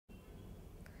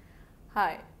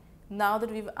Hi, now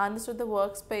that we've understood the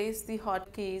workspace, the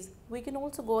hotkeys, we can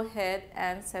also go ahead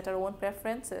and set our own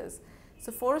preferences.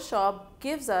 So Photoshop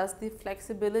gives us the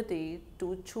flexibility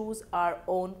to choose our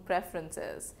own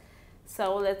preferences.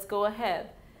 So let's go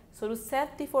ahead. So to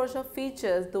set the Photoshop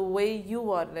features the way you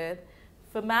want it,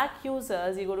 for Mac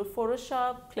users, you go to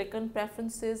Photoshop, click on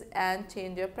Preferences and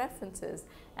change your preferences.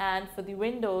 And for the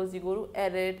Windows, you go to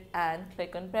Edit and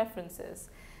click on Preferences.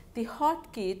 The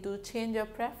hotkey to change your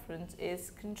preference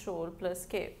is Ctrl plus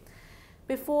K.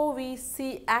 Before we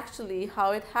see actually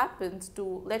how it happens,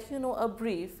 to let you know a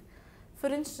brief, for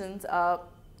instance,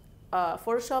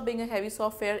 Photoshop being a heavy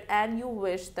software and you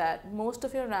wish that most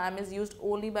of your RAM is used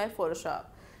only by Photoshop.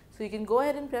 So you can go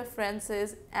ahead in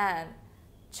Preferences and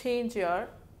change your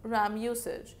RAM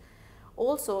usage.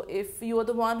 Also, if you are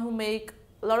the one who make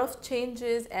a lot of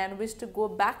changes and wish to go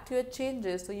back to your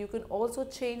changes, so you can also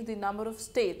change the number of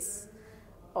states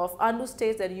of undo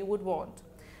states that you would want.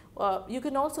 You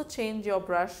can also change your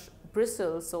brush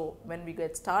bristles. So when we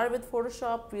get started with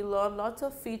Photoshop, we learn lots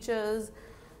of features,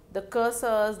 the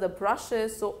cursors, the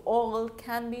brushes, so all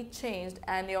can be changed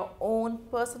and your own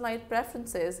personalized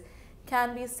preferences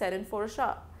can be set in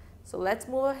Photoshop. So let's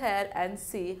move ahead and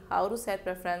see how to set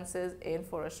preferences in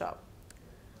Photoshop.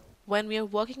 When we are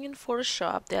working in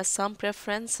Photoshop, there are some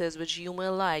preferences which you may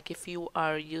like. If you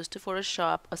are used to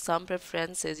Photoshop or some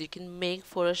preferences, you can make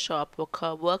Photoshop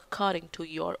work according to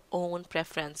your own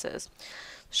preferences.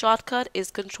 Shortcut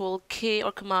is Control K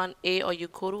or Command A, or you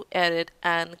go to Edit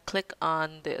and click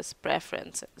on this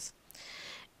Preferences.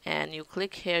 And you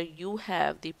click here, you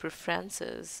have the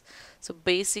preferences. So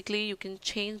basically you can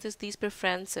change these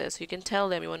preferences. You can tell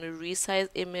them you want to resize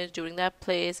image during that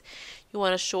place, you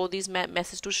want to show these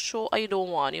messages to show, or you don't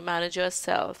want, you manage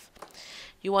yourself.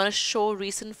 You want to show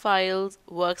recent files,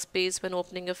 workspace when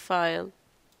opening a file.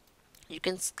 You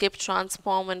can skip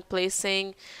transform when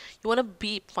placing. You want to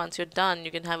beep once you're done.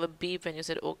 You can have a beep when you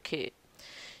said okay.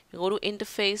 You go to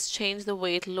interface, change the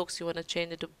way it looks. You want to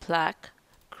change it to black,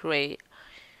 gray,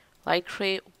 light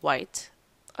gray, white.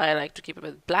 I like to keep it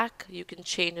with black. You can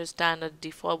change your standard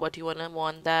default what you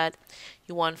want that.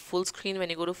 You want full screen.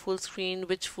 When you go to full screen,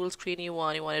 which full screen you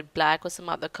want it black or some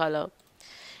other color.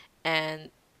 And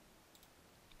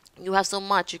you have so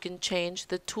much. You can change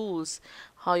the tools,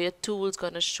 how your tools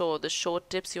gonna show the show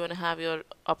tips. You want to have your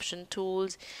option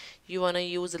tools. You want to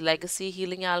use the legacy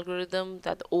healing algorithm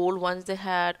that the old ones they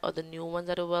had or the new ones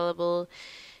that are available.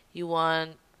 You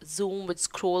want zoom with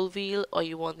scroll wheel, or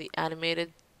you want the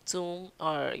animated zoom,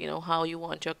 or how you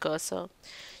want your cursor.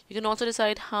 You can also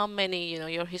decide how many,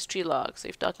 your history log. So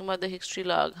if talking about the history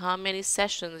log, how many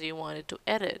sessions you wanted to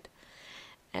edit.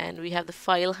 And we have the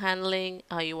file handling,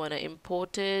 how you want to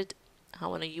import it, how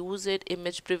you want to use it,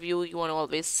 image preview, you want to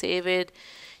always save it,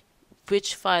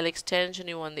 which file extension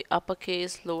you want, the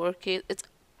uppercase, lowercase. It's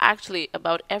actually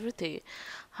about everything.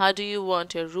 How do you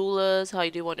want your rulers? How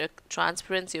do you want your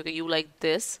transparency? Okay, you like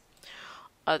this.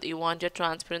 You want your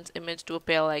transparent image to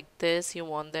appear like this. You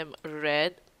want them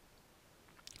red.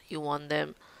 You want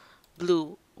them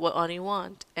blue. What one you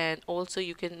want. And also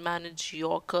you can manage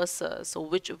your cursor. So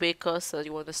which way cursor?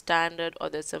 You want the standard, or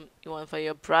there's some you want for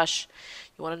your brush.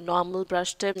 You want a normal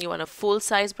brush tip. You want a full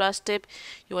size brush tip.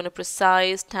 You want a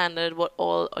precise, standard, what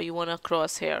all, or you want a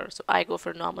crosshair. So I go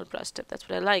for a normal brush tip. That's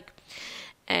what I like.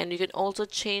 And you can also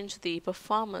change the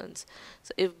performance.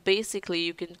 So if basically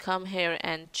you can come here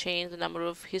and change the number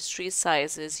of history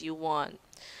sizes you want.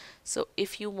 So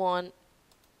if you want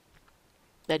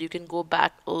that, you can go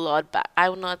back a lot back. I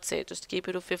would not say just keep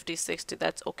it to 50, 60.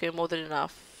 That's okay, more than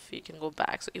enough. You can go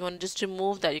back. So you want to just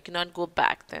remove that. You cannot go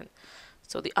back then.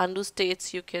 So the undo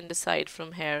states you can decide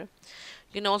from here.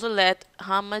 You can also let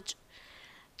how much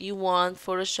you want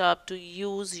Photoshop to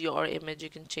use your image. You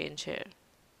can change here.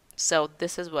 So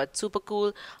this is what super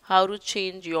cool, how to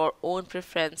change your own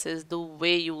preferences the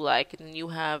way you like it. And you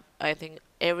have, I think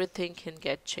everything can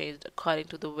get changed according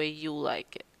to the way you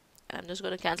like it. And I'm just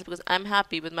going to cancel because I'm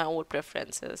happy with my old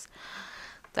preferences.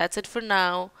 That's it for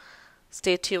now.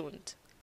 Stay tuned.